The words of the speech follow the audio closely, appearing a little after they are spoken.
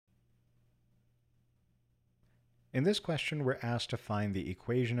In this question, we're asked to find the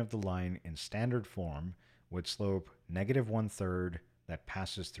equation of the line in standard form with slope -1/3 that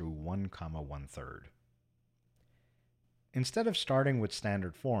passes through 1, 1/3. Instead of starting with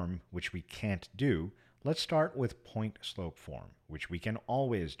standard form, which we can't do, let's start with point slope form, which we can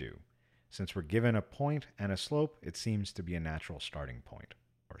always do. Since we're given a point and a slope, it seems to be a natural starting point,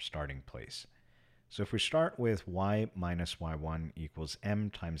 or starting place. So if we start with y minus y1 equals m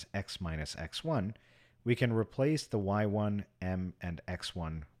times x minus x1, we can replace the y1, m, and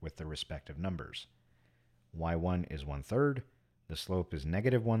x1 with the respective numbers. y1 is 1/3, the slope is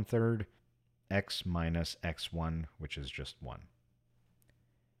 -1/3, x minus x1, which is just 1.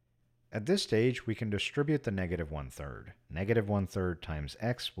 At this stage, we can distribute the -1/3. -1/3 times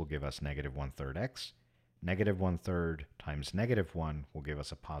x will give us -1/3 x. -1/3 times -1 will give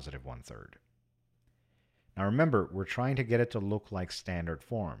us a +1/3. Now remember, we're trying to get it to look like standard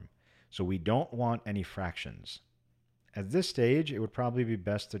form, so we don't want any fractions. At this stage, it would probably be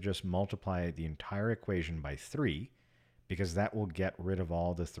best to just multiply the entire equation by 3, because that will get rid of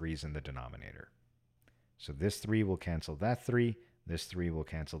all the 3's in the denominator. So this 3 will cancel that 3, this 3 will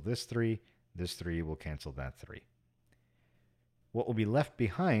cancel this 3, this 3 will cancel that 3. What will be left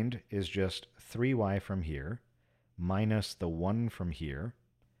behind is just 3y from here minus the 1 from here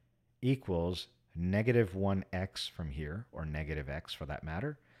equals -1x from here, or -x for that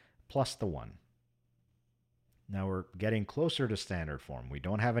matter, plus the 1. Now we're getting closer to standard form. We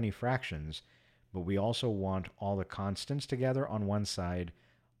don't have any fractions, but we also want all the constants together on one side,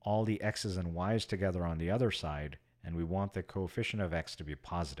 all the x's and y's together on the other side, and we want the coefficient of x to be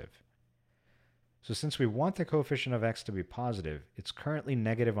positive. So since we want the coefficient of x to be positive, it's currently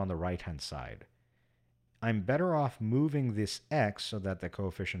negative on the right-hand side. I'm better off moving this x so that the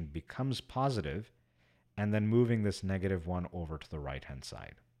coefficient becomes positive, and then moving this -1 over to the right-hand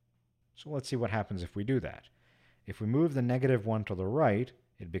side. So let's see what happens if we do that. If we move the -1 to the right,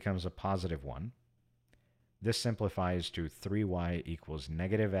 it becomes a +1. This simplifies to 3y equals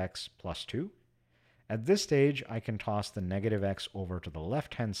 -x plus 2. At this stage, I can toss the -x over to the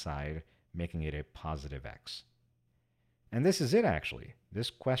left-hand side, making it a +x. And this is it, actually. This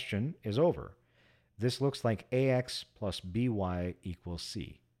question is over. This looks like ax plus by equals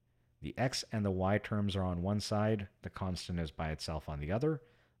c. The x and the y terms are on one side, the constant is by itself on the other.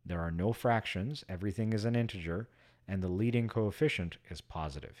 There are no fractions, everything is an integer, and the leading coefficient is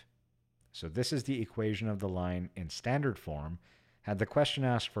positive. So this is the equation of the line in standard form. Had the question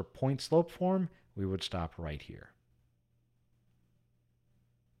asked for point slope form, we would stop right here.